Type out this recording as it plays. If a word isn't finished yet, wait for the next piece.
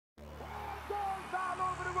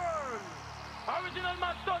Original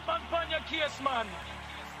man, stuntman on your case, man.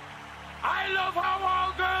 I love how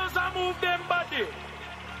all girls are move them body.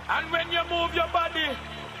 And when you move your body,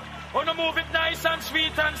 wanna move it nice and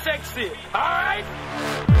sweet and sexy. Alright?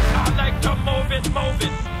 I like to move it, move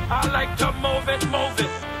it. I like to move it, move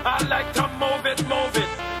it. I like to move it, move it.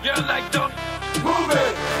 You like to move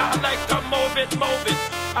it. I like to move it, move it.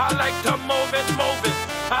 I like to move it, move it.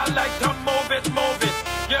 I like to move it, move it.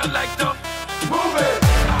 You like to move it.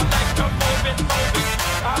 I like to move it, move it.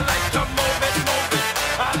 I like to move it, move it.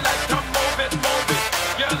 I like to move it, move it.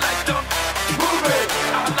 You like to move it.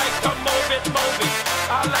 I like to move it, move it.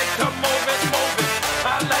 I like to move it, move it.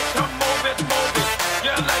 I like to move it, move it.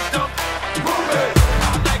 You like to move it.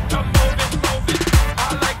 I like to move it, move it.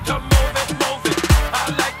 I like to move it, move it. I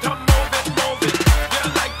like to move it, move it. You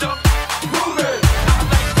like to move it. I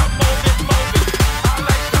like to move it, move it. I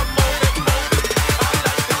like to move it, move it. I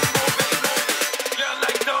like to move it, move it. You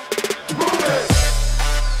like to move it.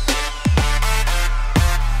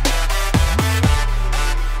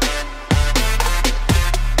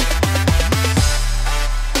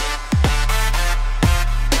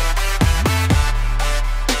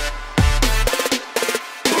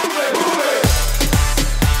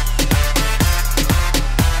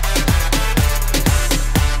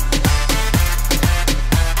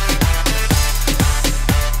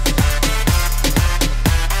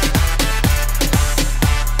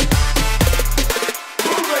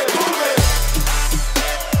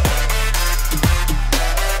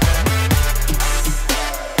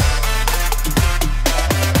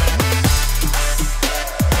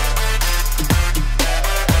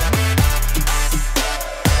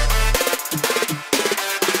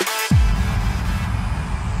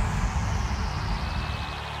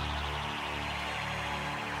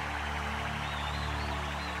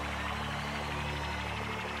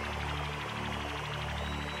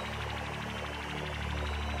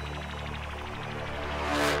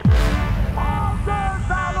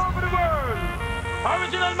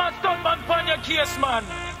 Original man, stuntman on your case, man.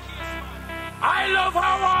 I love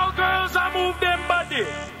how all girls are move them body.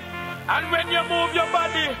 And when you move your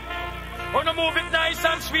body, wanna move it nice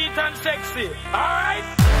and sweet and sexy. Alright?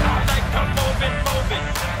 I like to move it, move it.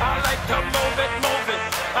 I like to move it, move it.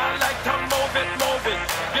 I like to move it, move it.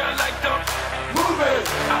 You like to move it.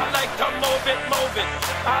 I like to move it, move it.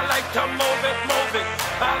 I like to move it, move it.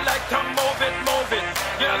 I like to move it, move it.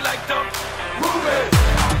 You like to move it.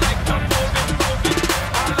 I like to move it, move it.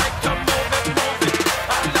 I like to move it, move it.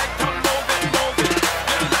 I like to move it, move it.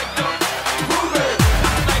 You like to move it.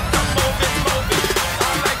 I like to move it, move it.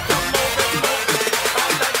 I like to move it, move it. I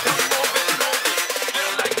like to move it, move it. You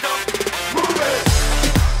like to move it.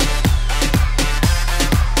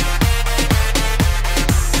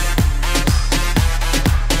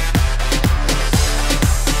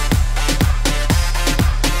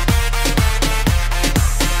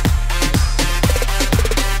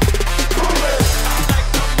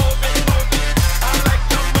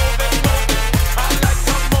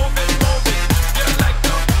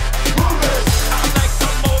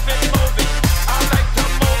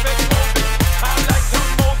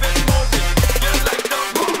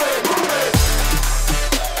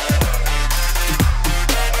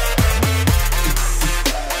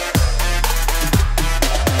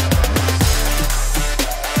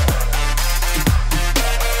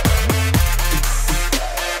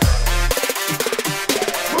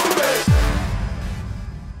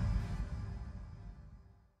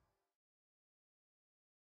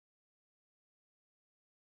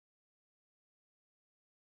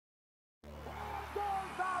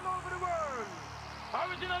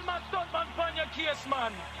 Original man, stuntman on your case,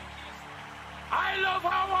 man. I love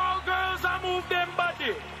how all girls are move them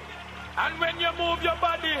body. And when you move your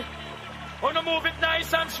body, wanna move it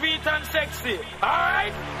nice and sweet and sexy.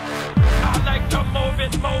 Alright? I like to move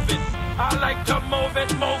it, move it. I like to move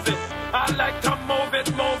it, move it. I like to move it,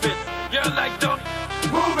 move it. You like to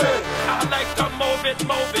move it. I like to move it,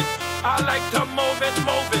 move it. I like to move it,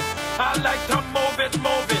 move it. I like to move it,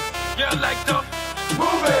 move it. You like to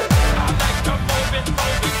move it. I like to move it,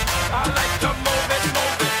 move it. I like to move it,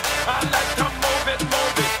 move it. I like to move it,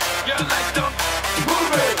 move it. You like to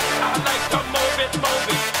move it. I like to move it, move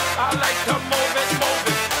it. I like to move it, move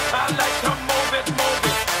it. I like to move it, move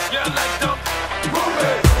it. You like to move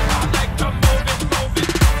it. I like to move it, move it.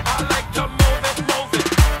 I like to move it, move it.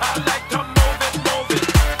 I like to move it, move it.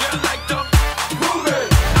 You like to move it.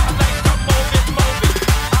 I like to move it, move it.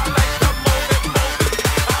 I like to move it, move it.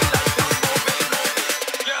 I like to move it, move it.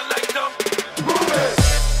 You like to move it.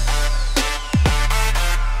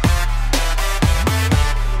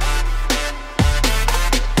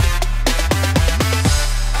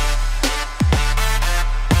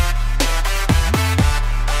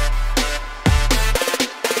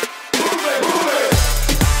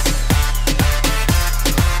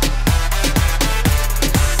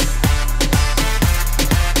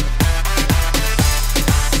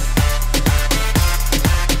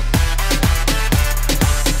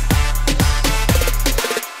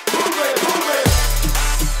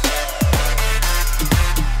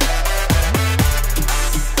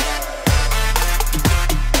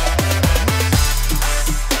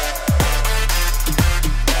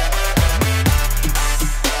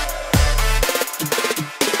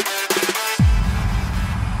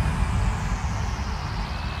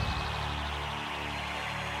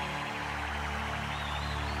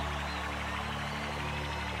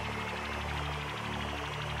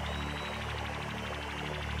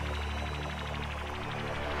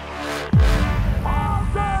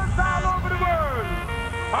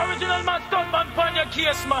 Original man, stuntman, pan your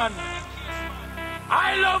case, man.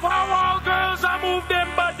 I love how all girls are move them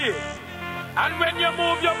body. And when you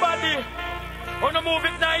move your body, wanna move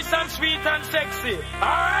it nice and sweet and sexy.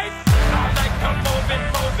 Alright? I like to move it,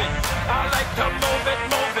 move it. I like to move it,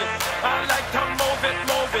 move it. I like to move it,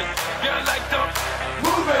 move it. You like to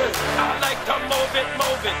move it. I like to move it,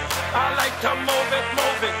 move it. I like to move it,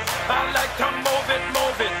 move it. I like to move it,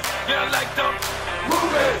 move it. You like to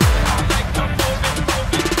move it. I like to move it,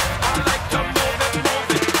 move it. I like to move it, move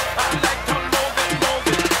it. I like to move it, move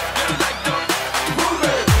it. You like to move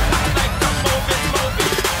it. I like to move it, move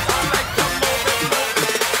it. I like to move it, move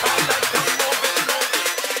it. I like to move it, move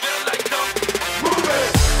it. You like to move it.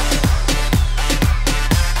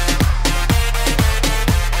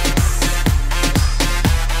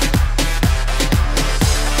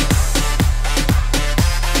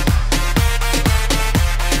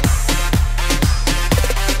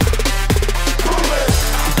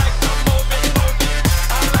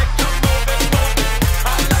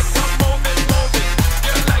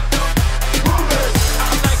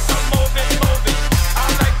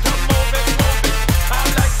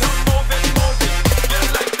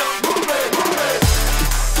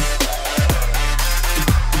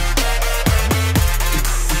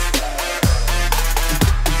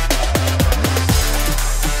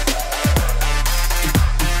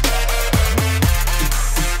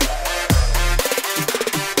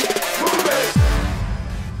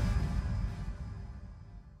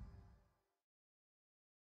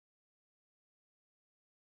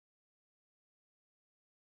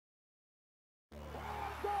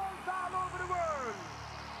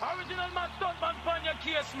 Original man, stuntman, pan your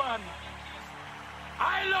case, man.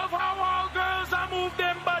 I love how all girls are move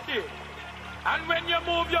them body. And when you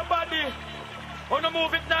move your body, wanna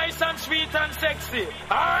move it nice and sweet and sexy.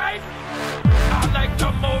 Alright? I like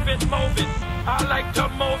to move it, move it. I like to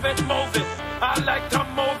move it, move it. I like to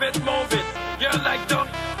move it, move it. You like to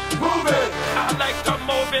move it. I like to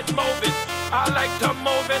move it, move it. I like to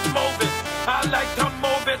move it, move it. I like to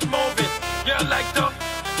move it, move it. You like to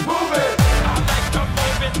move it. I like to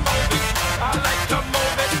move it, move it. I like to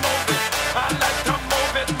move it, move it. I like to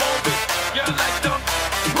move it, move it. You like to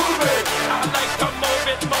move it. I like to move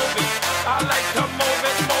it, move it. I like to move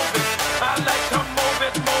it, move it. I like to move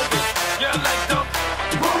it, move it. You like to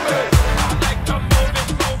move it. I like to move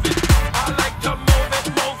it, move it. I like to move it,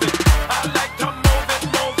 move it. I like to move it,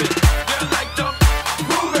 move it. You like to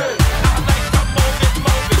move it. I like to move it, move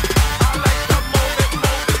it. I like to move it,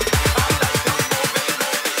 move it. I like to move it,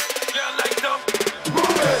 move it. You like to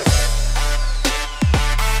move it.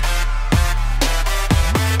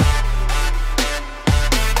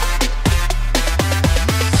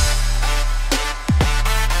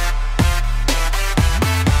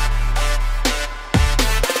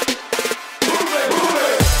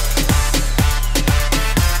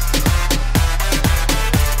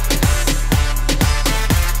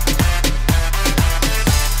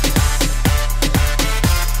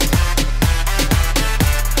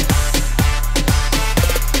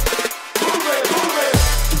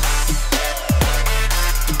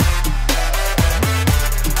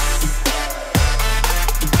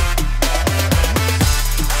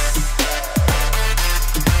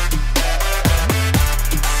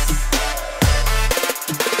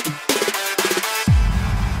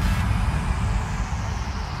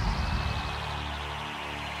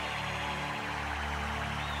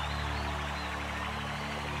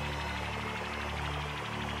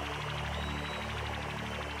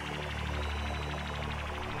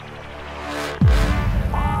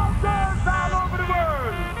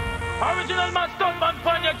 Original man, stuntman,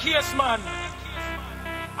 pan your case, man.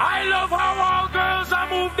 I love how all girls are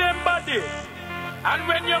move them body. And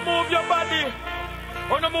when you move your body,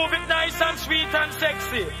 wanna move it nice and sweet and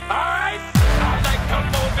sexy. Alright? I like to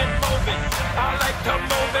move it, move it. I like to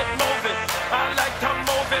move it, move it. I like to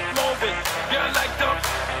move it, move it. You like to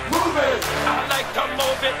move it. I like to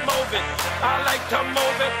move it, move it. I like to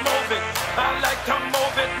move it, move it. I like to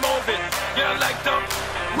move it, move it. You like to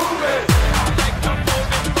move it. I like to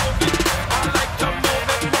move it, move it. I like to move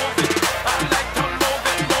it, move it. I like to move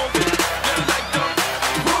it, move it. You like to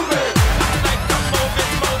move it. I like to move it,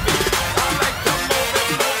 move it. I like to move it,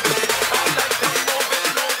 move it. I like to move it,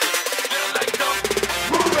 move it. You like to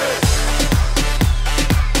move it.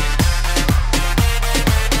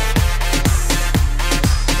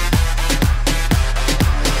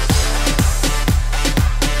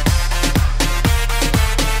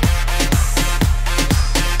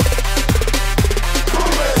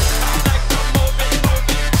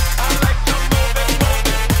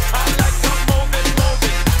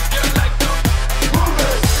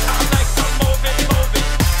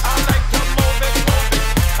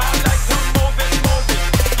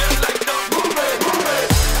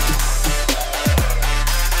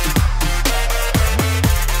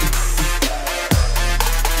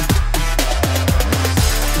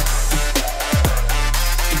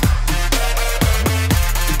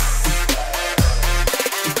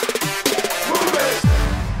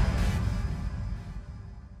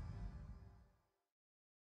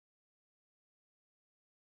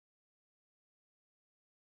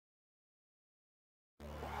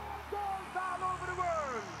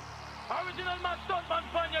 Original man, stuntman,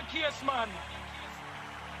 pan your case, man.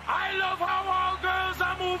 I love how all girls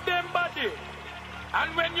are move them body.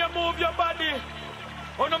 And when you move your body,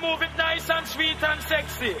 wanna move it nice and sweet and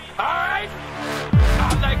sexy. Alright?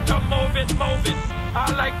 I like to move it, move it.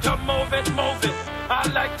 I like to move it, move it. I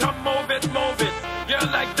like to move it, move it. You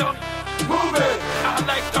like to move it. I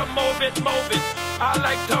like to move it, move it. I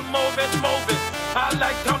like to move it, move it. I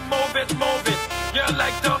like to move it, move it. You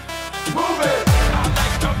like to move it. I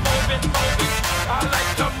like to move it, move it. I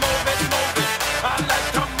like to move it, move it. I like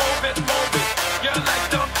to move it, move it. You like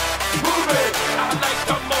to move it. I like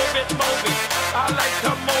to move it, move it. I like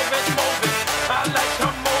to move it, move it. I like to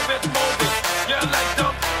move it, move it. You like to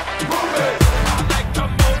move it. I like to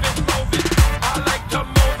move it, move it. I like to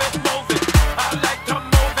move it, move it. I like to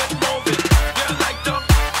move it, move it. You like to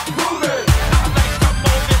move it. I like to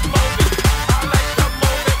move it, move it. I like to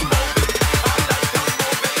move it, move it. I like to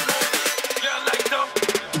move it, move it. You like to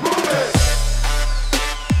move it.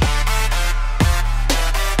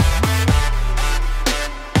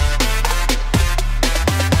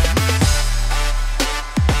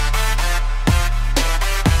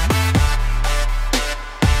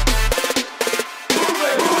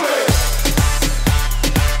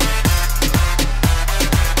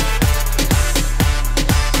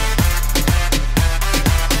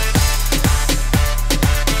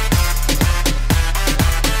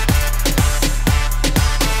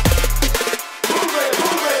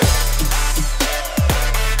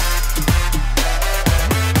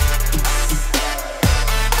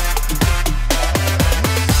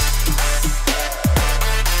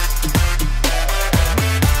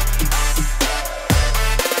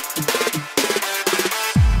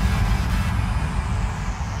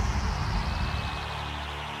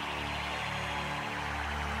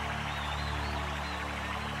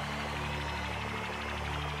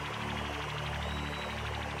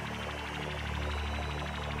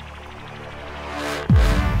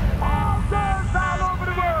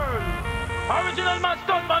 Original man,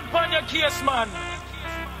 stuntman, pan your case, man.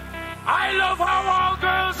 I love how all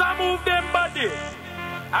girls are move them body.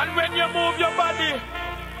 And when you move your body,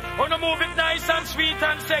 wanna move it nice and sweet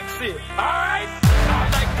and sexy. Alright? I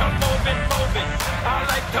like to move it, move it. I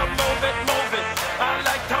like to move it, move it. I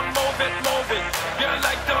like to move it, move it. You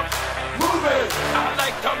like to move it. I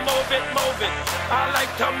like to move it, move it. I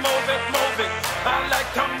like to move it, move it. I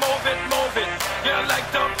like to move it, move it. You like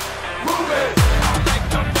to move it. I like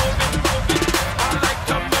to move it, move it. I like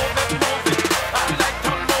to move it, move it. I like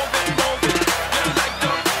to move it, move it. You like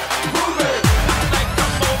to move it. I like to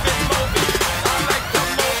move it, move it. I like to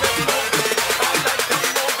move it, move it. I like to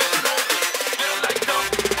move it, move it. You like to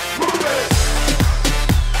move it.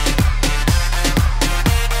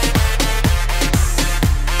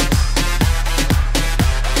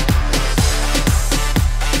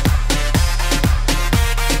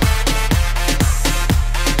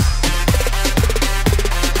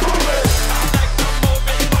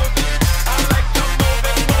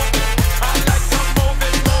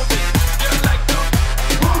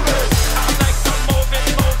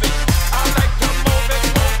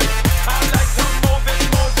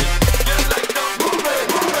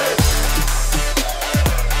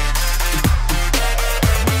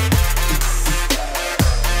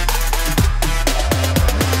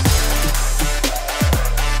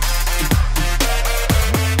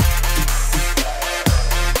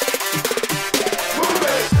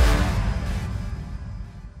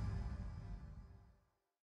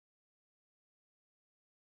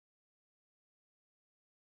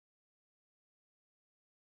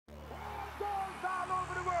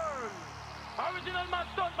 Original man,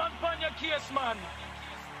 stuntman, pan your case, man.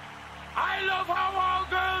 I love how all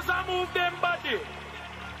girls are move them body.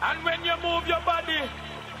 And when you move your body,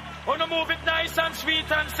 wanna move it nice and sweet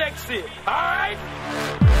and sexy. Alright?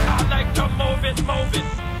 I like to move it, move it.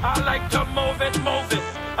 I like to move it, move it.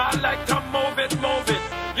 I like to move it, move it.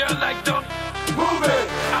 You like to move it.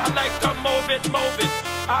 I like to move it, move it.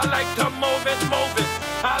 I like to move it, move it.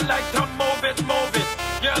 I like to move it, move it.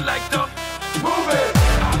 You like to move it.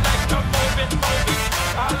 I like to move it, move it.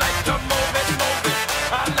 I like to move it, move it.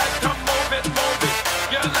 I like to move it, move it.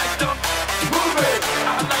 You like to move it.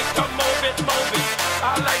 I like to move it, move it.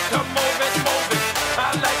 I like to move it, move it.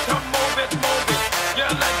 I like to move it, move it. You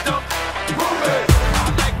like to move it.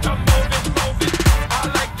 I like to move it, move it. I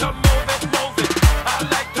like to move it, move it. I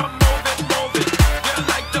like to move it, move it. You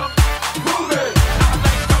like to move it. I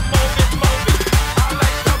like to move it, move it. I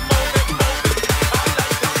like to move it, move it. I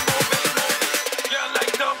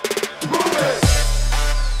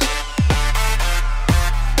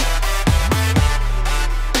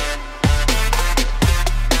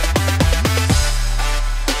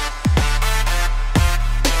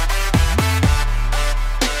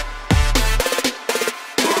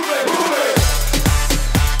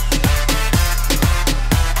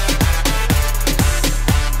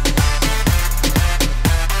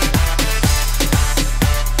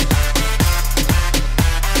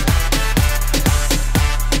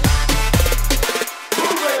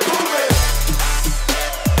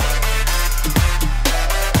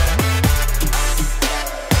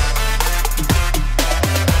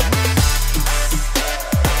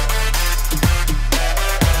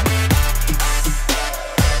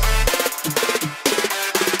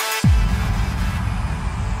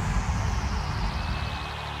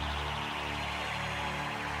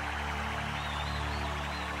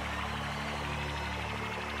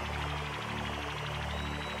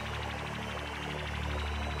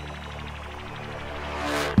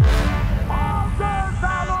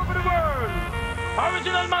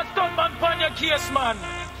your case, man.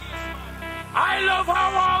 I love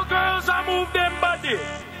how all girls are move them body.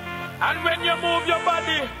 And when you move your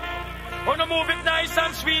body, wanna move it nice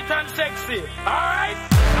and sweet and sexy. Alright?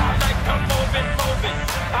 I like to move it, move it.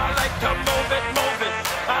 I like to move it, move it.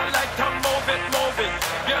 I like to move it, move it.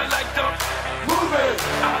 You like to move it.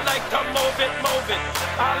 I like to move it, move it.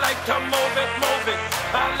 I like to move it, move it.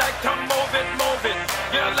 I like to move it, move it.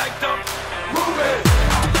 You like to move it.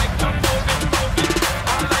 I like to move it, move it.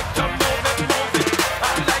 I like to move it, move it.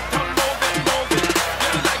 I like to move it, move it.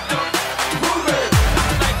 You like to move it.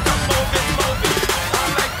 I like to move it, move it. I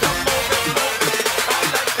like to move it, move it. I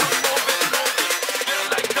like to move it, move it. You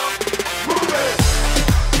like to move it.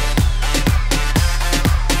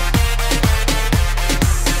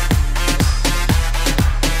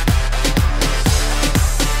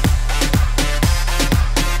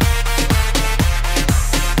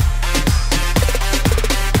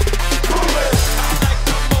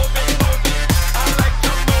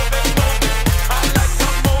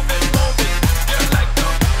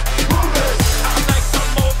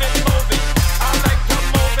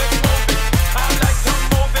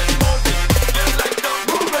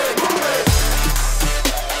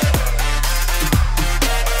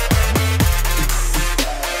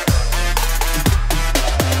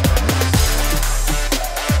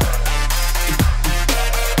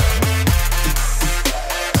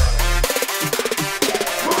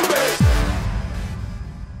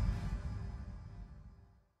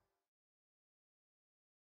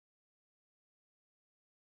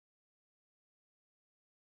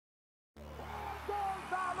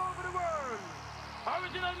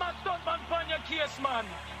 Original man, stuntman on your case, man.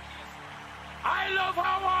 I love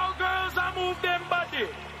how all girls are move them body.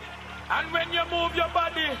 And when you move your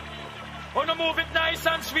body, wanna move it nice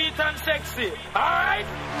and sweet and sexy. Alright?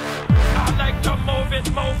 I like to move it,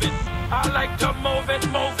 move it. I like to move it,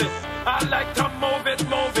 move it. I like to move it,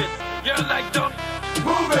 move it. You like to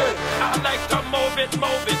move it. I like to move it,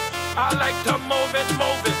 move it. I like to move it,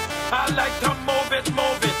 move it. I like to move it,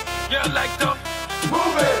 move it. You like to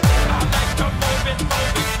move it. I like to move it,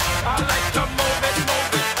 move it. I like to move it,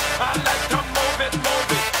 move it. I like to move it,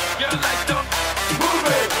 move it. You like to move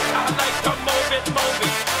it. I like to move it, move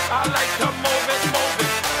it. I like to move it, move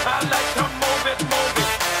it. I like to move it, move it.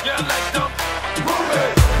 You like to move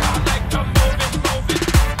it. I like to move it, move it.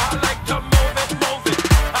 I like to move it, move it. I like to move it, move it. You like to move it. I like to move it, move it. I like to move it, move it.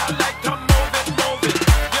 I like to move it, move it.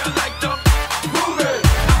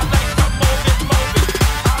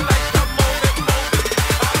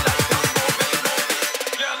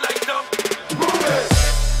 You like to move it.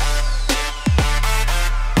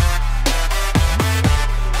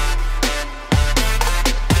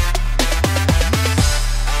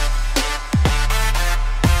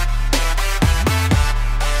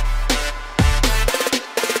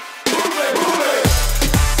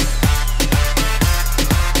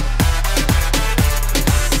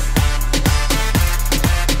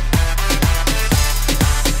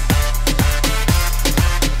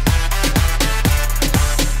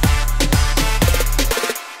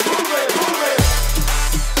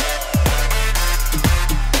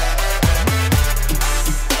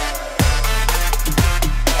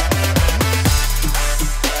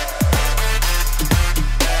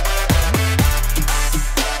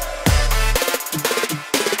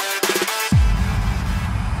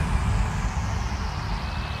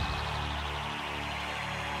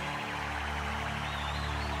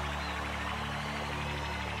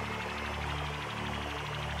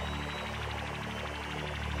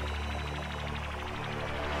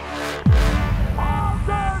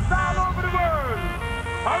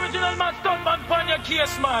 Original man, stuntman on your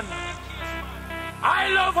case, man. I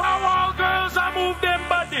love how all girls are move them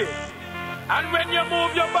body. And when you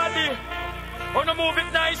move your body, wanna move it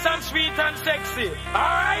nice and sweet and sexy.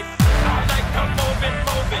 Alright? I like to move it,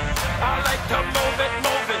 move it. I like to move it,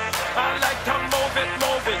 move it. I like to move it,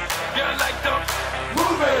 move it. You like to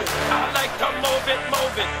move it. I like to move it,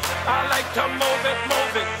 move it. I like to move it,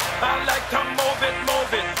 move it. I like to move it,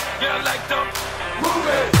 move it. You like to move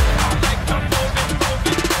it. I like to move it, move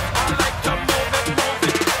it. I like to move it, move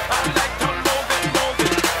it. I like to move it, move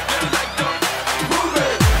it. You like to move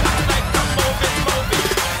it. I like to move it, move it.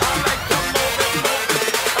 I like to move it, move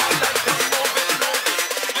it. I like to move it, move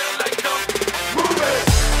it. You like to move it.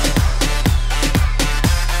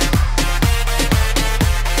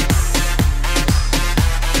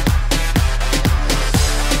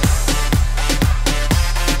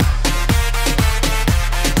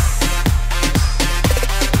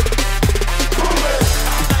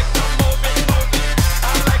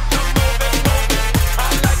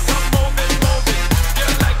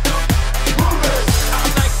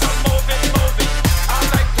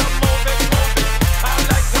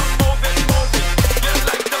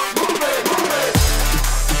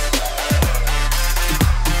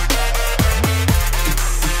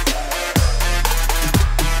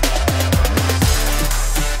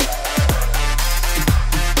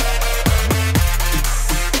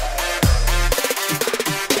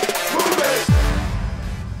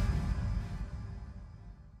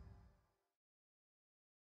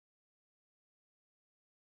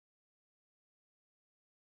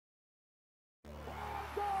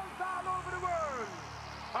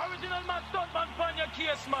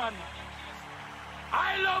 case, man.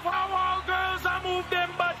 I love how all girls are move them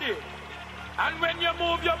body. And when you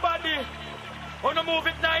move your body, wanna move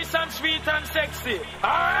it nice and sweet and sexy.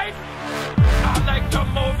 Alright? I like to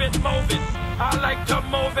move it, move it. I like to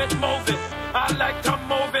move it, move it. I like to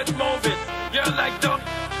move it, move it. You like to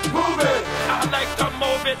move it. I like to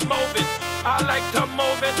move it, move it. I like to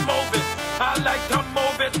move it, move it. I like to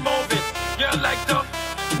move it, move it. You like to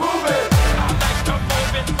move it. I like to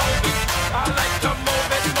move it, move it. I like to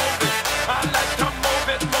move it, move it. I like to move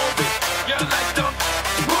it, move it. You like to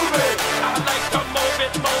move it. I like to move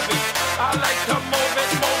it, move it. I like to move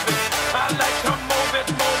it, move it. I like to move it,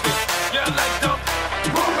 move it. You like to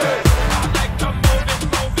move it. I like to move it,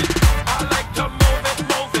 move it. I like to move it,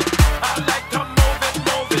 move it. I like to move it,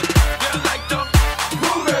 move it. You like to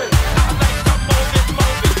move it. I like to move it,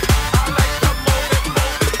 move it. I like to move it,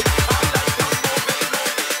 move it. I like to move it,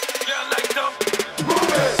 move it. You like to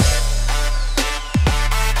move it.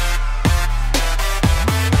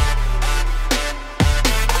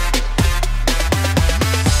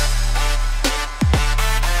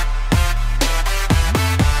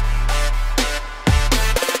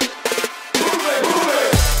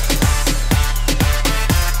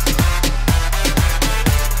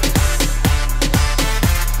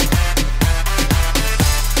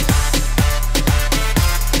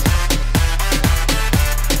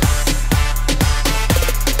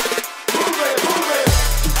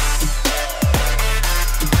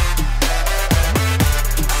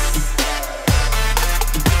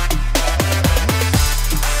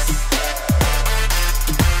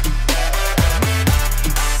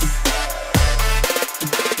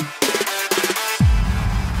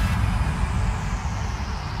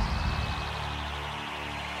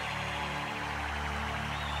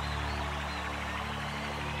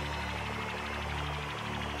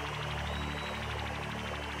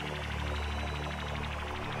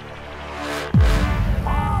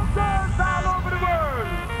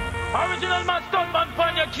 Original man, stuntman,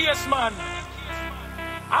 pan your case, man.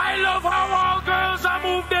 I love how all girls are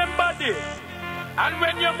move them body. And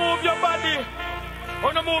when you move your body,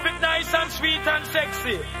 wanna move it nice and sweet and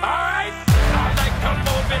sexy. Alright? I like to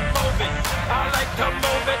move it, move it. I like to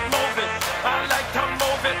move it, move it. I like to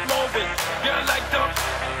move it, move it. You like to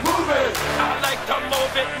move it. I like to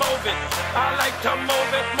move it, move it. I like to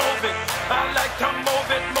move it, move it. I like to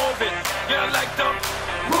move it, move it. You like to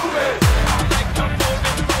move it. I like to move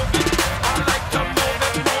it, move it. I like to move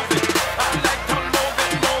it, move it. I like to move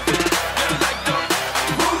it, move it. You like to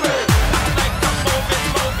move it. I like to move it,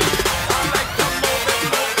 move it. I like to move it,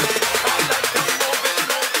 move it. I like to move it,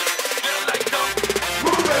 move it. You like to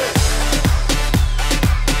move it.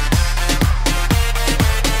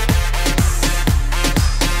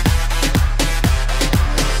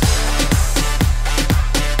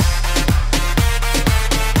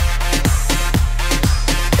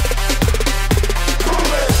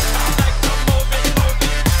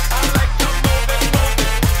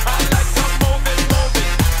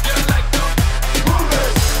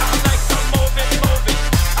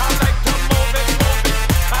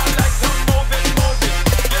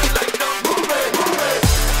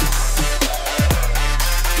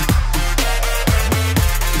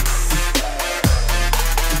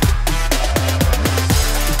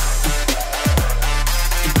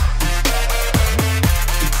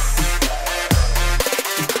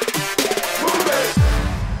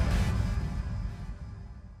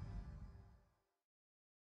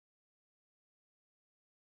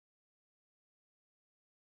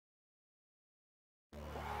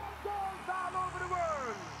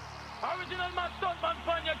 Original man, stuntman,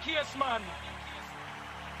 pan your case, man.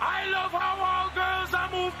 I love how all girls are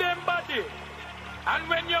move them body. And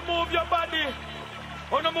when you move your body,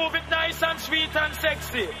 wanna move it nice and sweet and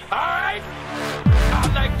sexy. Alright?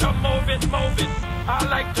 I like to move it, move it. I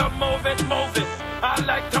like to move it, move it. I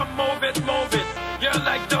like to move it, move it. You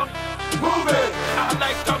like to move it. I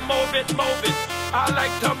like to move it, move it. I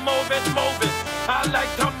like to move it, move it. I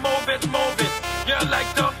like to move it, move it. You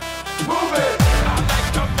like to move it. I like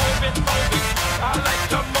to move it, move it. I like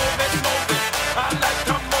to move it, move it. I like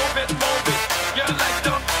to move it, move it. You like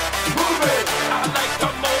to move it. I like to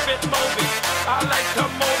move it, move it. I like to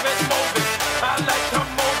move it, move it. I like to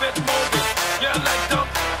move it, move it. You like to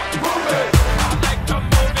move it. I like to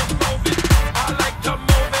move it, move it. I like to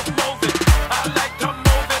move it, move it. I like to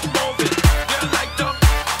move it, move it.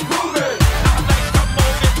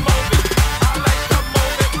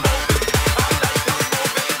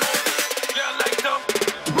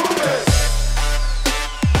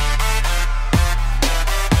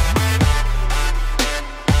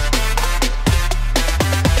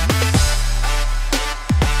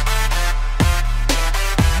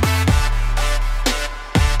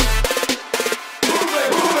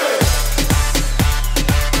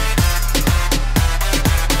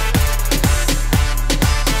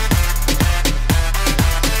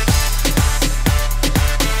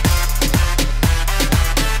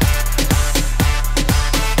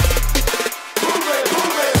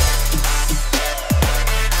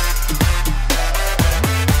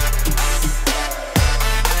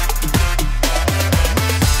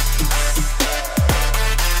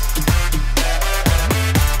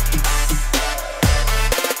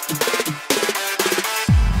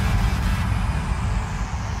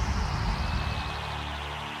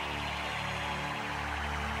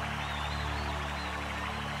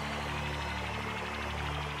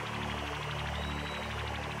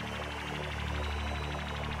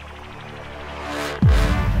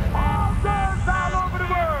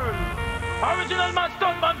 Original man,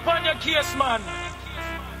 stuntman, pan your case, man.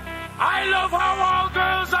 I love how all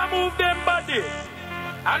girls are move them body.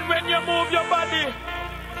 And when you move your body,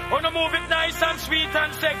 wanna move it nice and sweet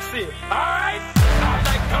and sexy. Alright? I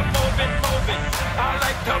like to move it, move it. I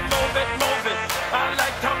like to move it, move it. I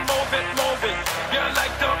like to move it, move it. You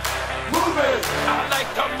like to move it. I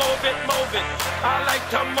like to move it, move it. I like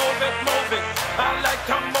to move it, move it. I like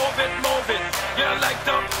to move it, move it. You like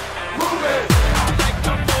to move it. I like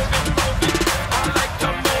to move it, move it. I like to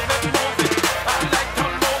move it, move it. I like to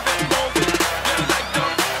move it, move it. You like to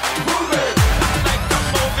move it. I like to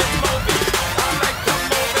move it, move it. I like to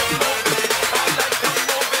move it, move it. I like to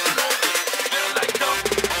move it, move it. You like to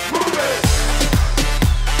move it.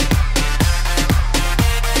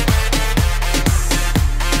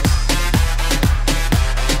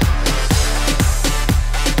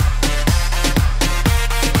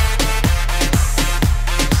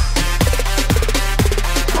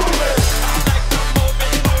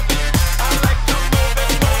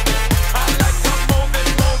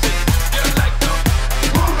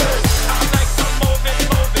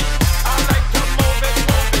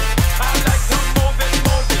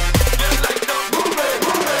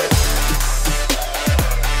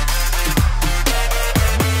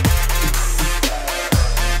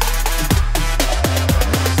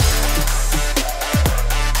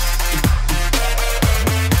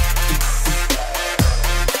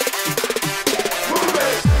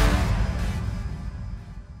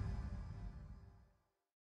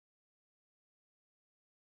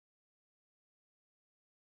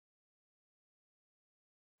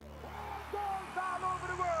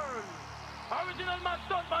 Original man,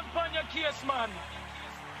 stuntman, pan your case, man.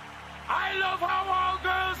 I love how all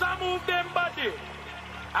girls are move them body.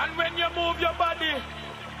 And when you move your body,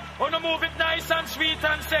 wanna move it nice and sweet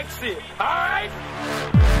and sexy. Alright?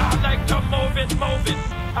 I like to move it, move it.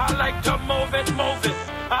 I like to move it, move it.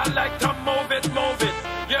 I like to move it, move it.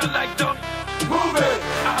 You like to move it.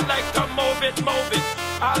 I like to move it, move it.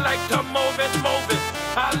 I like to move it, move it.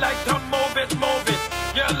 I like to move it, move it.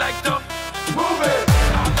 You like to move it.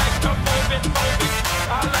 I like to move it, move it.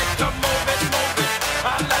 I like to move it, move it.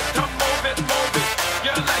 I like to move it, move it.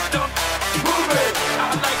 You like to move it.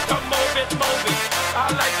 I like to move it, move it.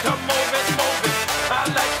 I like to move it, move it. I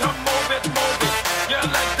like to move it, move it. You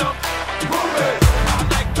like to move it. I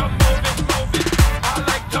like to move it, move it. I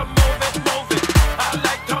like to move it, move it. I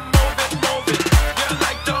like to move it, move it. You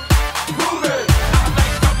like to move it. I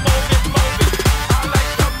like to move it, move it. I like to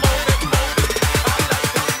move it, move it. I like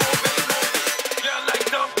to move it, move it. You like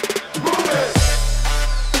to move it.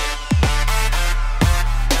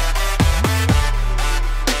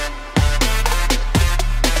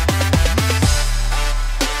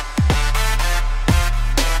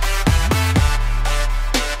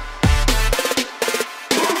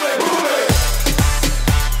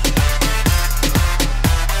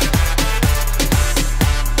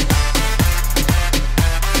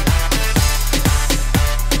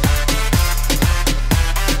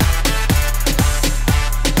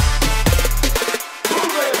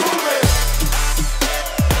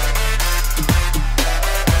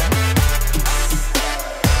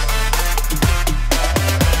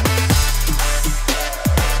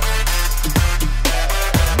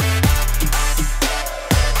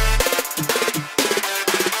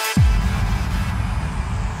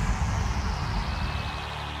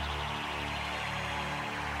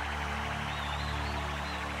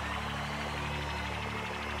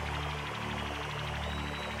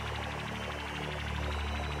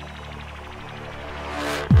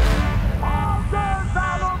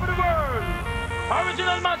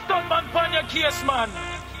 Original man, stuntman, pan your case, man.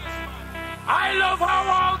 I love how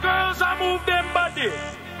all girls are move them body.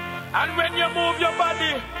 And when you move your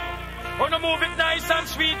body, wanna move it nice and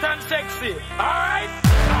sweet and sexy. Alright?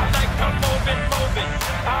 I like to move it, move it.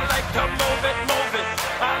 I like to move it, move it.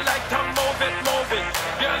 I like to move it, move it.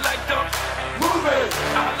 You like to move it.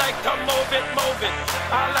 I like to move it, move it.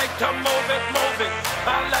 I like to move it, move it.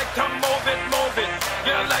 I like to move it, move it.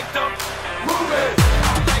 You like to move it.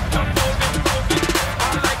 I like to move it, move it.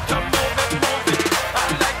 I like to move it, move it. I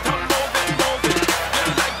like to move it, move it. You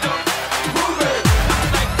like to move it. I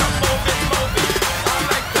like to move it, move it. I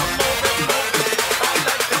like to move it, move it. I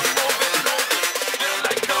like to move it, move it. You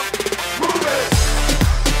like to move it.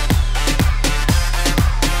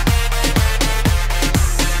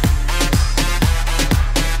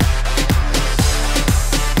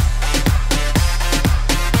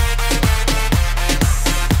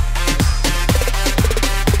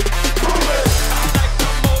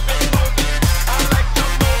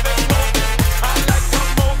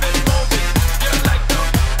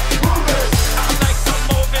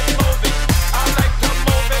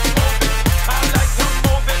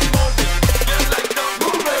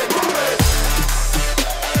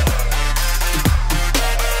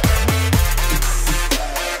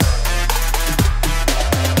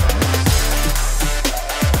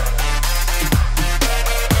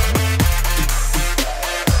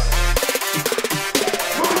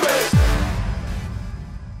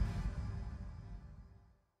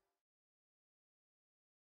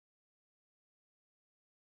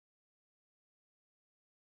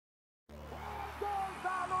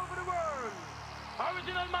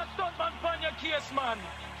 Original man, stuntman, pan your case, man.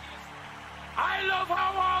 I love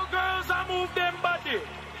how all girls are move them body.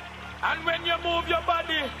 And when you move your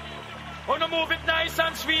body, wanna move it nice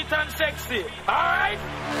and sweet and sexy. Alright?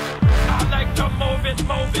 I like to move it,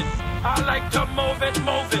 move it. I like to move it,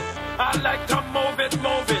 move it. I like to move it,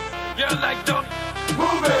 move it. You like to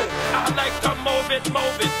move it. I like to move it,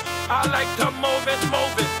 move it. I like to move it,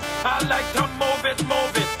 move it. I like to move it,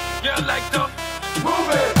 move it. You like to move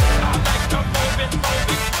it. I like to move it, move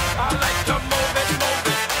it. I like to move it, move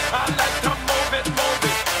it. I like to move it, move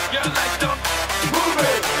it. You like to move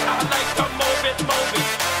it. I like to move it, move it.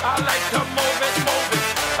 I like to move it, move it.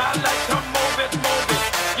 I like to move it, move it.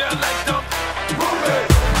 You like to move it.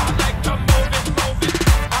 I like to move it, move it.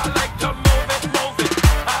 I like to move it, move it.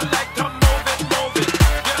 I like to move it, move it.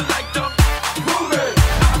 You like to move it.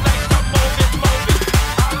 I like to move it, move it.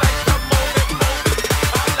 I like to move it, move it.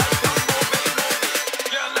 I like to move it, move it.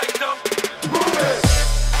 You like to move it.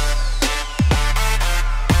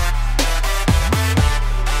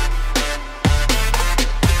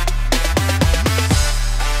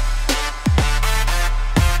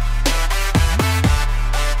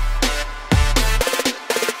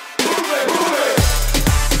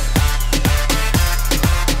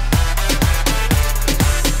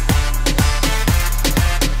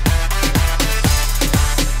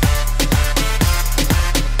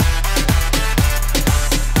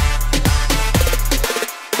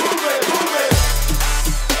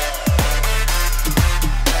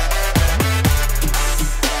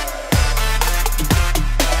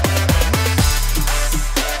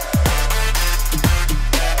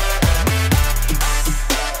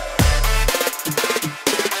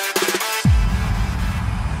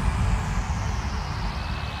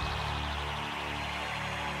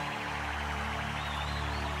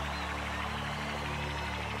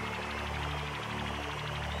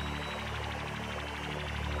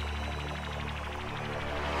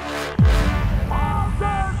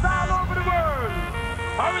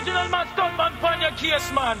 Original man, stuntman, pan your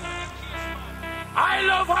case, man. I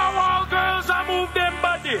love how all girls are move them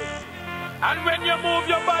body. And when you move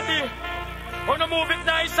your body, wanna move it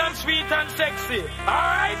nice and sweet and sexy.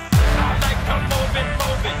 Alright? I like to move it,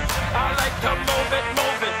 move it. I like to move it,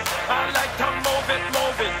 move it. I like to move it,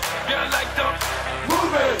 move it. You like to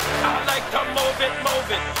move it. I like to move it,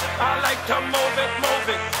 move it. I like to move it, move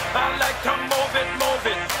it. I like to move it, move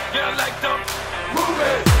it. You like to move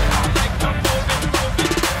it. I like to move it, move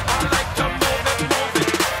it. I like to move it, move it.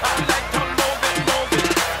 I like to move it, move it.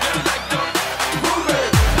 You like to move it.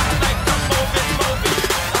 I like to move it, move it.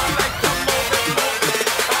 I like to move it, move it.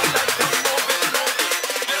 I like to move it, move it.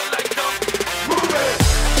 You like to move it.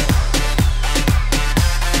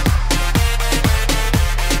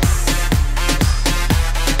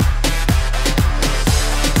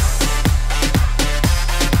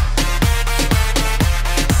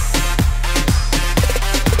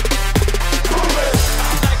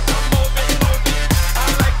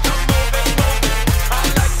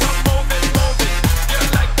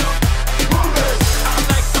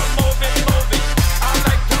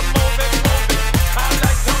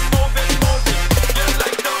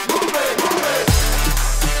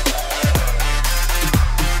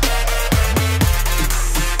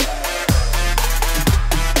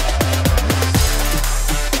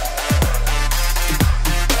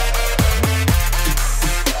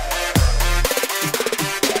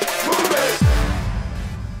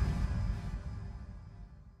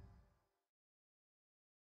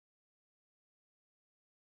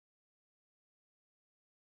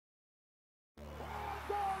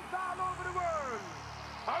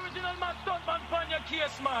 Original man, stuntman, pan your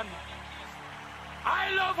case, man.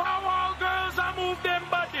 I love how all girls are move them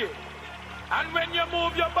body. And when you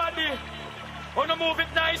move your body, wanna move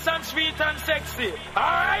it nice and sweet and sexy.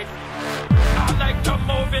 Alright? I like to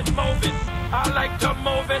move it, move it. I like to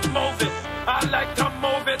move it, move it. I like to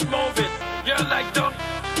move it, move it. You like to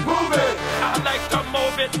move it. I like to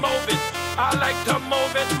move it, move it. I like to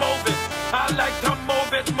move it, move it. I like to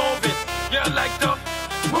move it, move it. You like to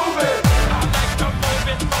move it. I like to move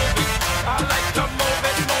it, move it. I like to move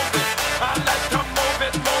it, move it. I like to move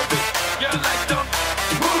it, move it. You like to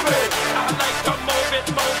move it. I like to move it,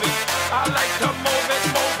 move it. I like to move it,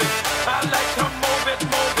 move it. I like to move it,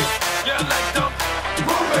 move it. You like to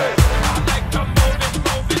move it. I like to move it,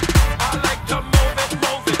 move it. I like to move it,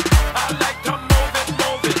 move it. I like to move it,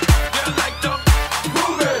 move it. You like to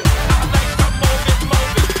move it. I like to move it,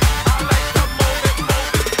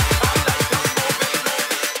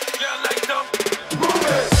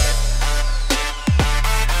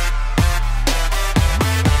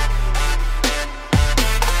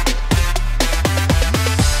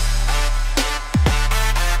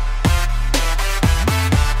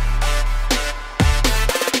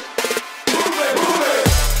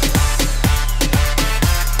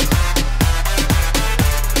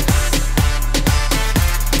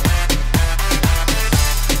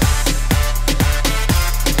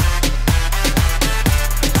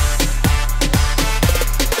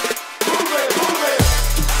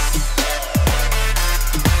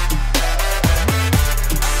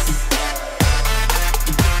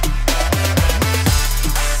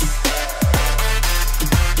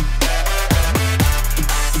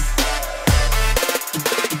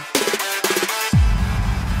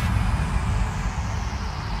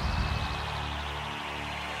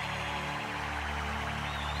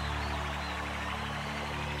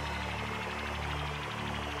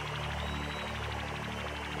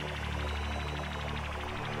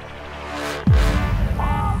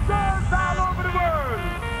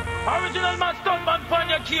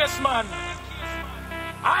 case, man.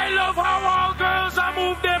 I love how all girls are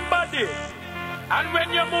move them body. And when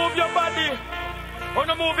you move your body,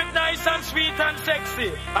 wanna move it nice and sweet and sexy.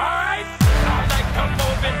 Alright? I like to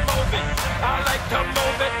move it, move it. I like to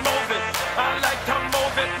move it, move it. I like to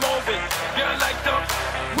move it, move it. You like to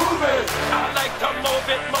move it. I like to move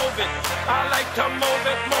it, move it. I like to move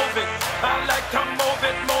it, move it. I like to move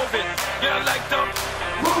it, move it. You like to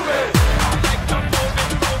move it. I like to move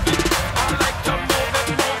it, move it. I like to move it,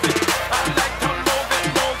 move it. I like to move it,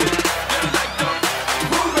 move it. You like to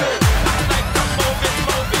move it. I like to move it,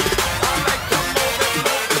 move it. I like to move it,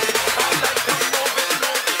 move it. I like to move it,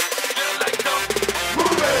 move it. You like to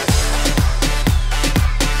move it.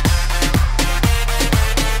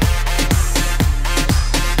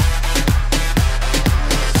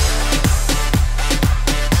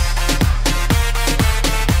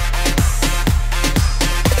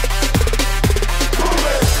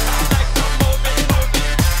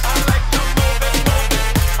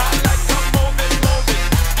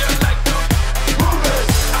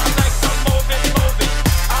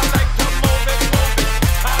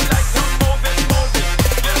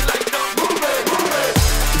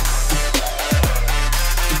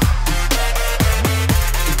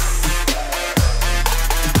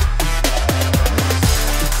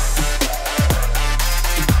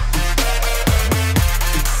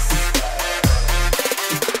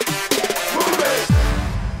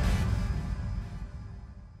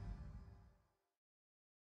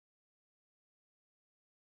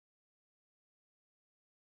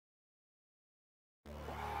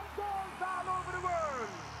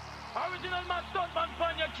 Original man, stuntman,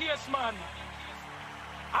 pan your case, man.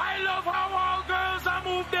 I love how all girls are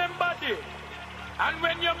move them body. And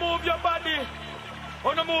when you move your body,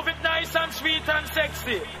 wanna move it nice and sweet and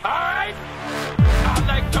sexy. Alright? I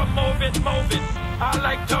like to move it, move it. I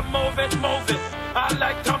like to move it, move it. I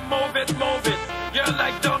like to move it, move it. You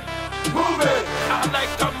like to move it. I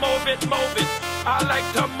like to move it, move it. I like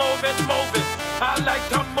to move it, move it. I like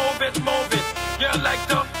to move it, move it. You like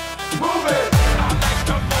to move it. I like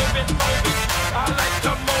to move it, move it. I like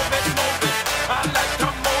to move it, move it. I like to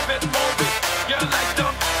move it, move it. You like to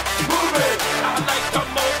move it. I like to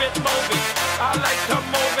move it, move it. I like to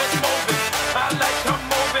move it, move it. I like to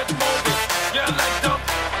move it, move it. You like to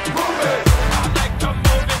move it. I like to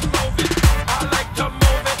move it, move it. I like to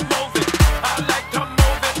move it, move it. I like to move it, move it. You like to move it. I like to move it, move it. I like to move it, move it. I like to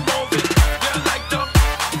move it, move it.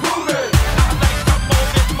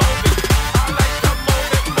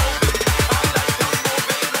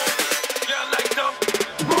 You like to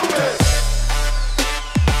move it.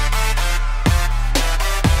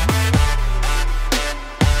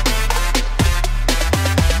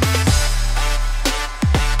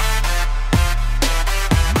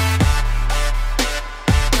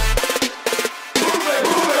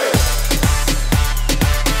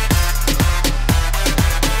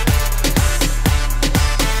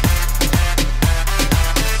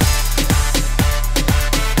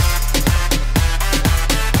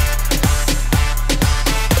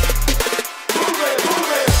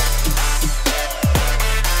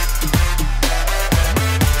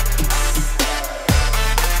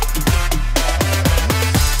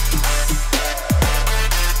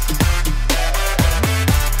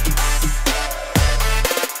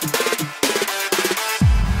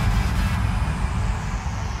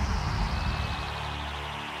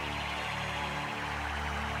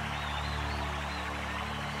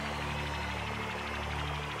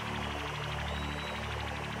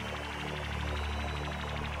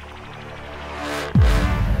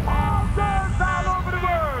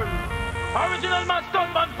 Original man,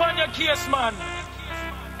 stuntman, pan your case, man.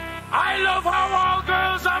 I love how all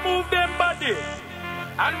girls are move them body.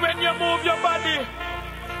 And when you move your body,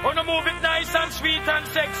 wanna move it nice and sweet and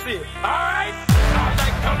sexy. Alright? I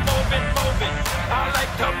like to move it, move it. I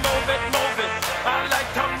like to move it, move it. I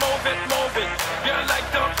like to move it, move it. You like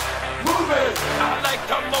to move it. I like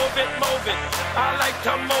to move it, move it. I like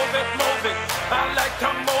to move it, move it. I like to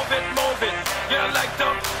move it, move it. You like to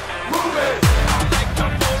move it. I like to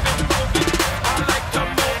move it, move it. I like to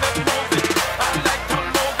move it, move it. I like to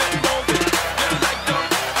move it, move it. You like to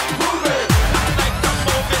move it. I like to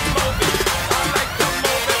move it, move it. I like to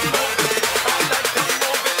move it, move it. I like to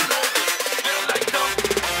move it, move it. You like to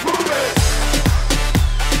move it.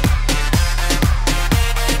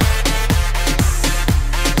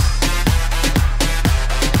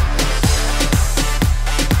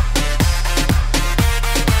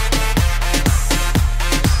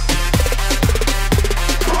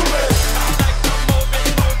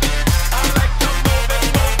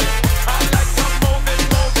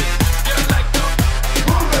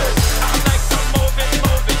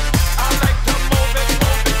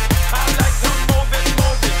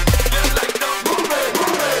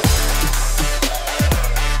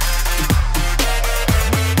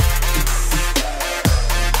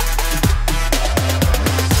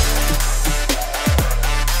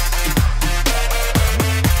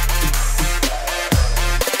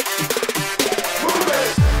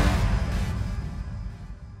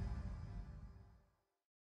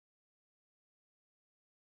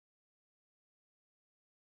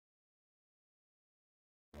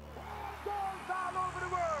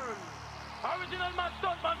 Original man,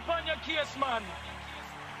 stuntman, pan your case, man.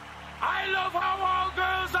 I love how all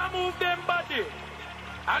girls are move them body.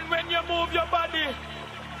 And when you move your body,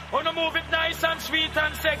 wanna move it nice and sweet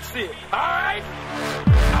and sexy. Alright?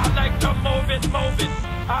 I like to move it, move it.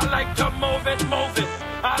 I like to move it, move it.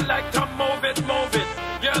 I like to move it, move it.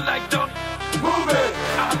 You like to move it.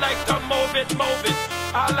 I like to move it, move it.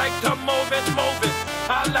 I like to move it, move it.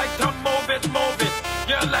 I like to move it, move it.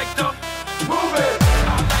 You like to move it.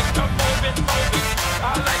 I like to move it, move it.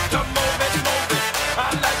 I like to move it, move it. I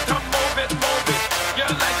like to move it, move it. You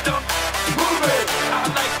like to move it. I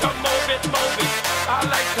like to move it, move it. I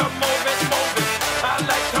like to move it, move it. I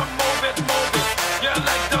like to move it, move it. You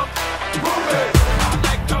like to move it. I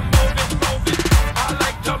like to move it, move it. I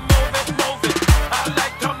like to move it, move it. I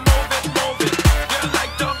like to move it, move it. You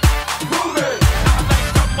like to move it. I like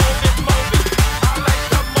to move it, move it. I like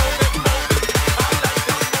to move it, move it. I like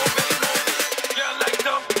to move it, move it. You like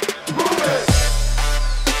to move it.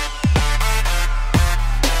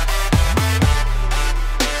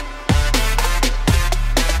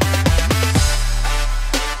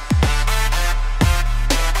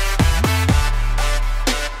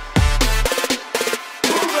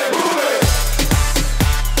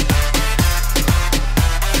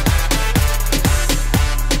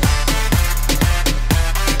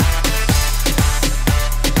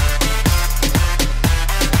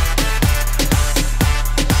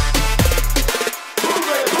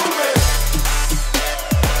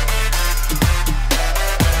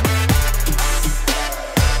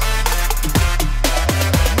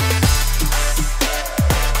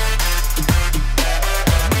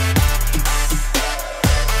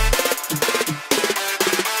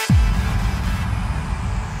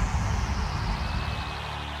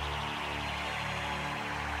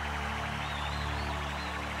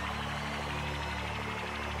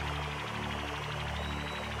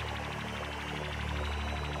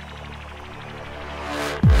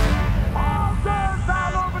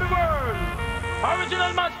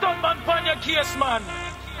 Original man, stuntman, pan your case, man.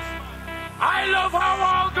 I love how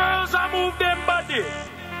all girls are move them body.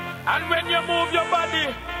 And when you move your body,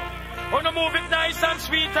 wanna move it nice and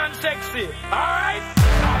sweet and sexy. Alright?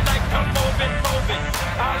 I like to move it, move it.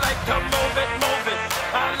 I like to move it, move it.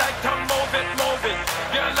 I like to move it, move it.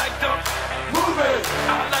 You like to move it.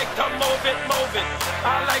 I like to move it, move it.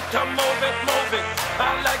 I like to move it, move it.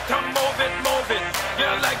 I like to move it, move it.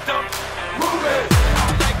 You like to move it.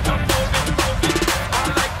 I like to move it, move it. I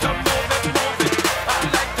like to move it, move it. I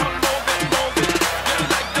like to move it, move it. You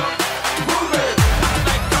like to move it. I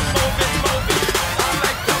like to move it, move it. I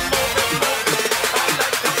like to move it, move it. I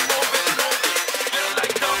like to move it, move it. You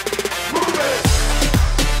like to move it.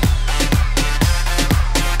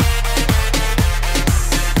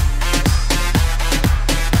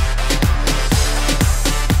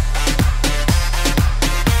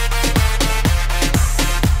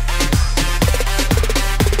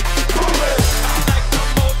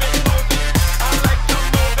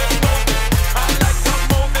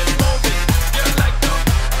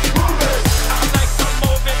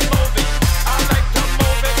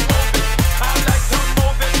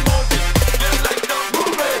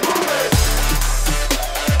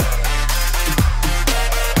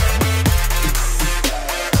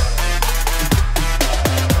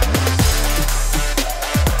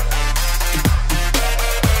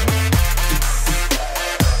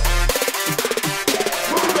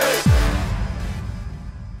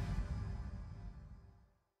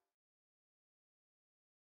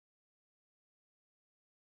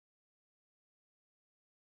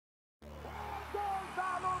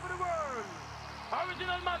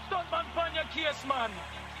 Original man, stuntman, pan your case, man.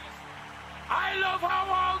 I love how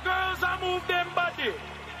all girls are move them body.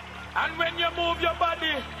 And when you move your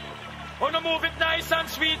body, wanna move it nice and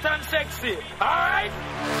sweet and sexy. Alright?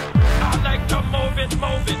 I like to move it,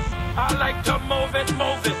 move it. I like to move it,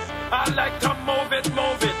 move it. I like to move it,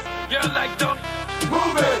 move it. You like to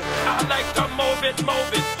move it. I like to move it,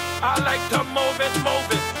 move it. I like to move it,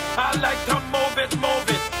 move it. I like to move it, move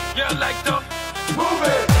it. You like to move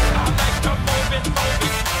it. I like to move it, move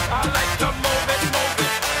it. I like to move it, move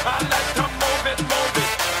it. I like to move it, move it.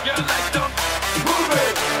 You like to move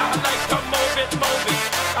it. I like to move it, move it.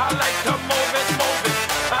 I like to move it, move it.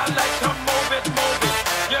 I like to move it, move it.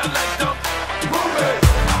 You like to move it.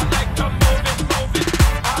 I like to move it, move it.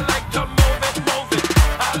 I like to move it.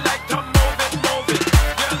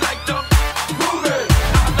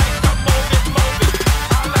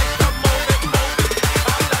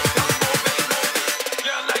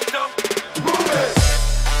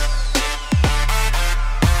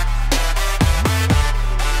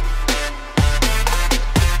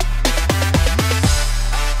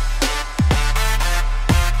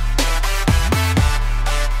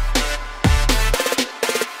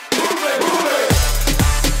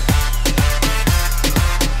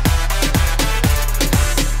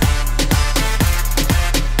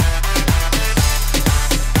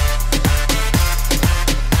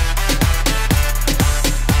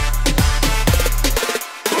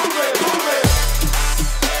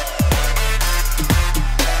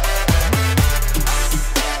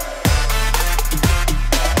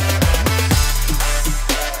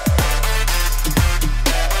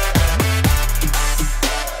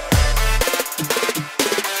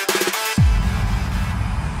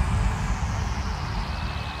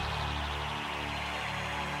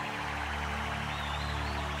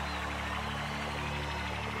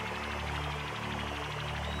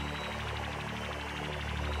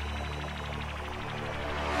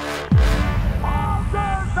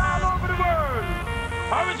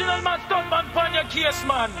 case,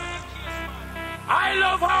 man. I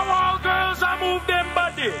love how all girls are move them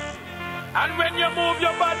body. And when you move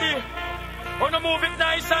your body, wanna move it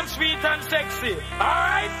nice and sweet and sexy.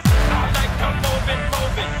 Alright? I like to move it,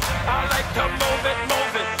 move it. I like to move it,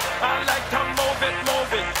 move it. I like to move it,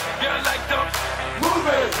 move it. You like to move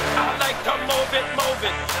it. I like to move it, move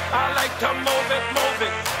it. I like to move it, move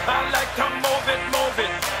it. I like to move it, move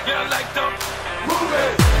it. You like to move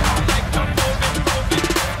it. I like to move it, move it.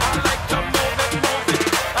 I like to move it, move it.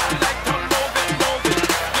 I like to move it, move it.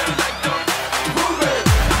 You like to move it.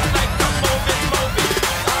 I like to move it, move it.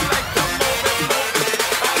 I like to move it, move it.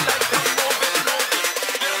 I like to move it, move it.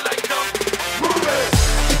 You like to move it.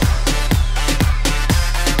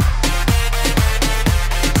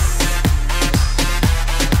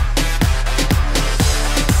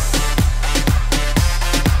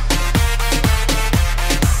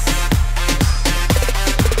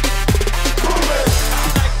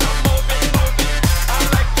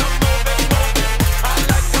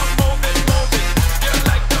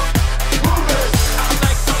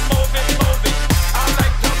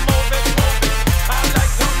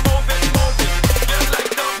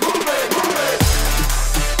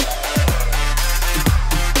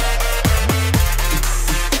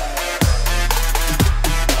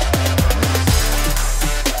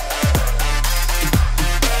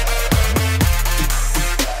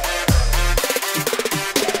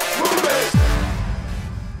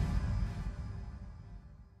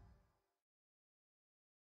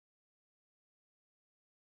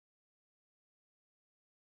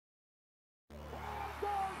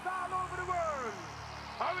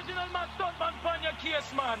 Original man, stuntman, pan your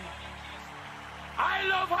case, man. I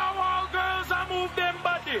love how all girls are move them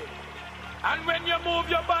body. And when you move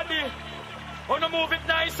your body, wanna move it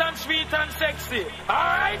nice and sweet and sexy.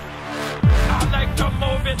 Alright? I like to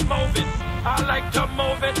move it, move it. I like to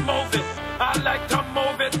move it, move it. I like to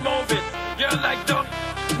move it, move it. You like to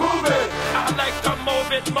move it. I like to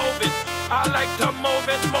move it, move it. I like to move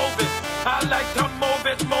it, move it. I like to move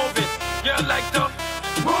it, move it. You like to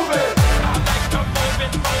move it. I like to move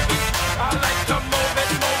it, move it. I like to move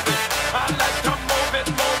it, move it. I like to move it,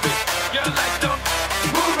 move it. You like to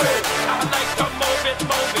move it. I like to move it,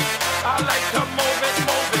 move it. I like to move it,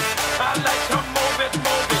 move it. I like to move it,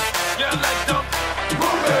 move it. You like to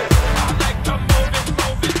move it. I like to move it,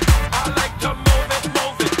 move it. I like to move it,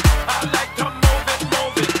 move it. I like to move it, move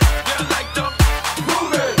it. You like to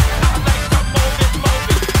move it. I like to move it,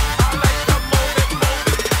 move it. I like to move it, move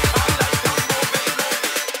it. I like to move it, move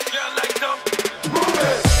it. You like to move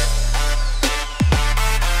it.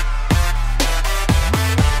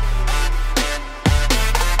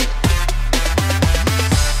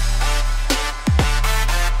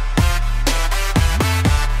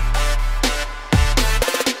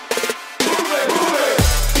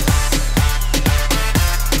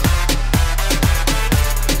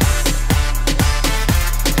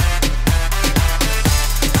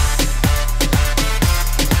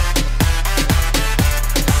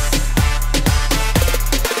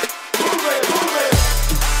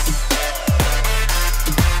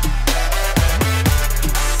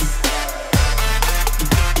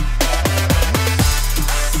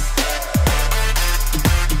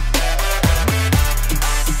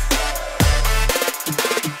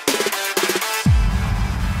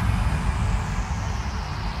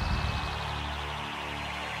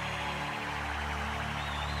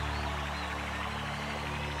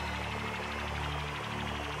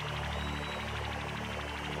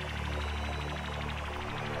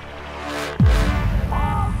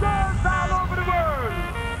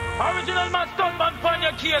 Original man, stuntman, pan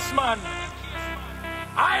your case, man.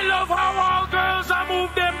 I love how all girls are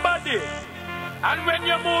move them body. And when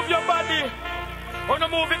you move your body, wanna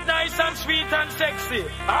move it nice and sweet and sexy.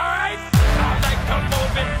 Alright? I like to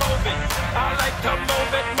move it, move it. I like to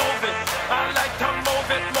move it, move it. I like to move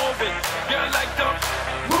it, move it. You like to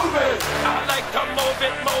move it. I like to move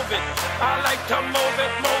it, move it. I like to move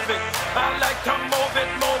it, move it. I like to move it,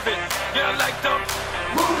 move it. You like to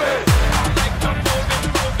move it. I like to move it,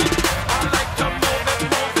 move it. I like to move it,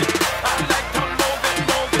 move it. I like to move it,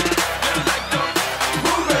 move it. You like to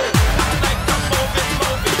move it. I like to move it,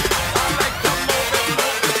 move it. I like to move it,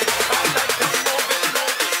 move it. I like to move it,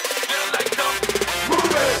 move it. You like to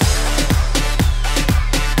move it.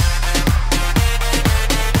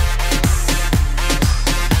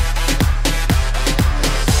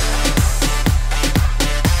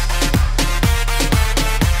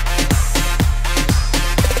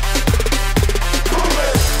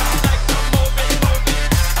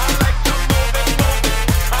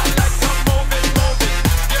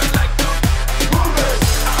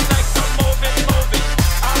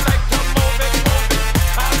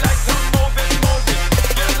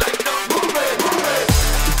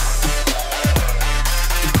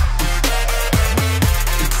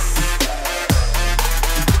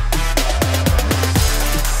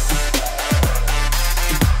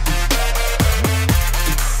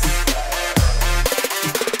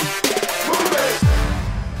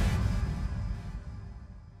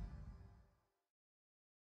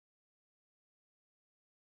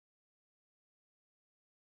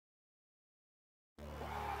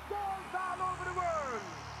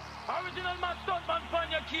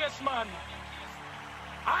 case, man.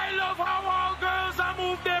 I love how all girls are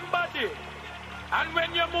move them body. And when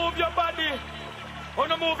you move your body,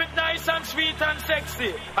 wanna move it nice and sweet and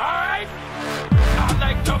sexy. Alright? I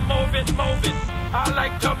like to move it, move it. I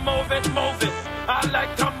like to move it, move it. I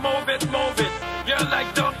like to move it, move it. You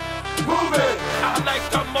like to move it. I like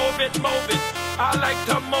to move it, move it. I like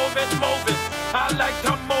to move it, move it. I like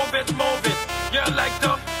to move it, move it. You like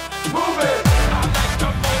to move it. I like to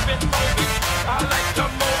move it, move it. I like to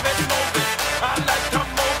move it, move it. I like to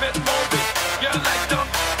move it, move it. You like to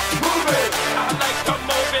move it. I like to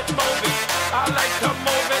move it, move it. I like to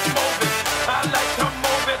move it, move it. I like to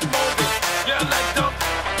move it, move it. You like to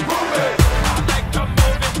move it. I like to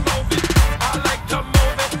move it, move it. I like to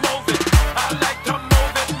move it, move it. I like to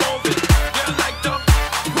move it, move it. You like to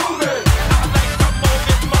move it. I like to move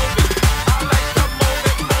it, move it. I like to move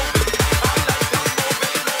it, move it. I like to move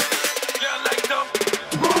it, move it. You like to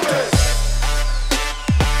move it.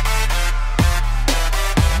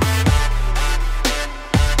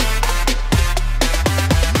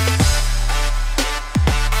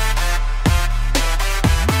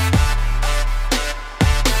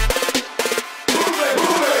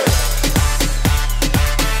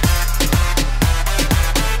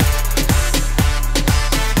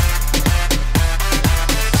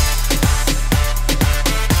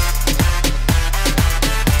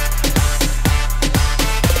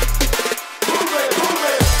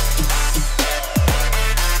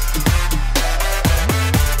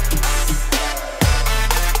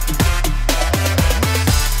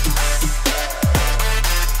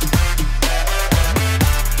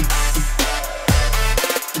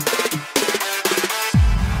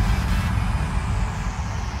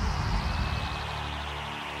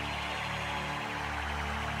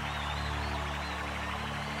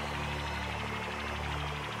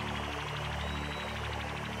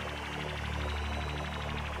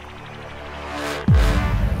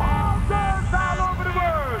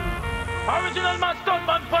 Original man,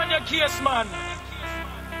 stuntman, pon your case, man.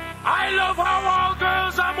 I love how all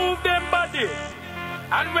girls are move them body.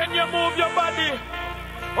 And when you move your body,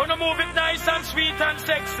 wanna move it nice and sweet and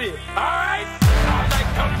sexy. Alright?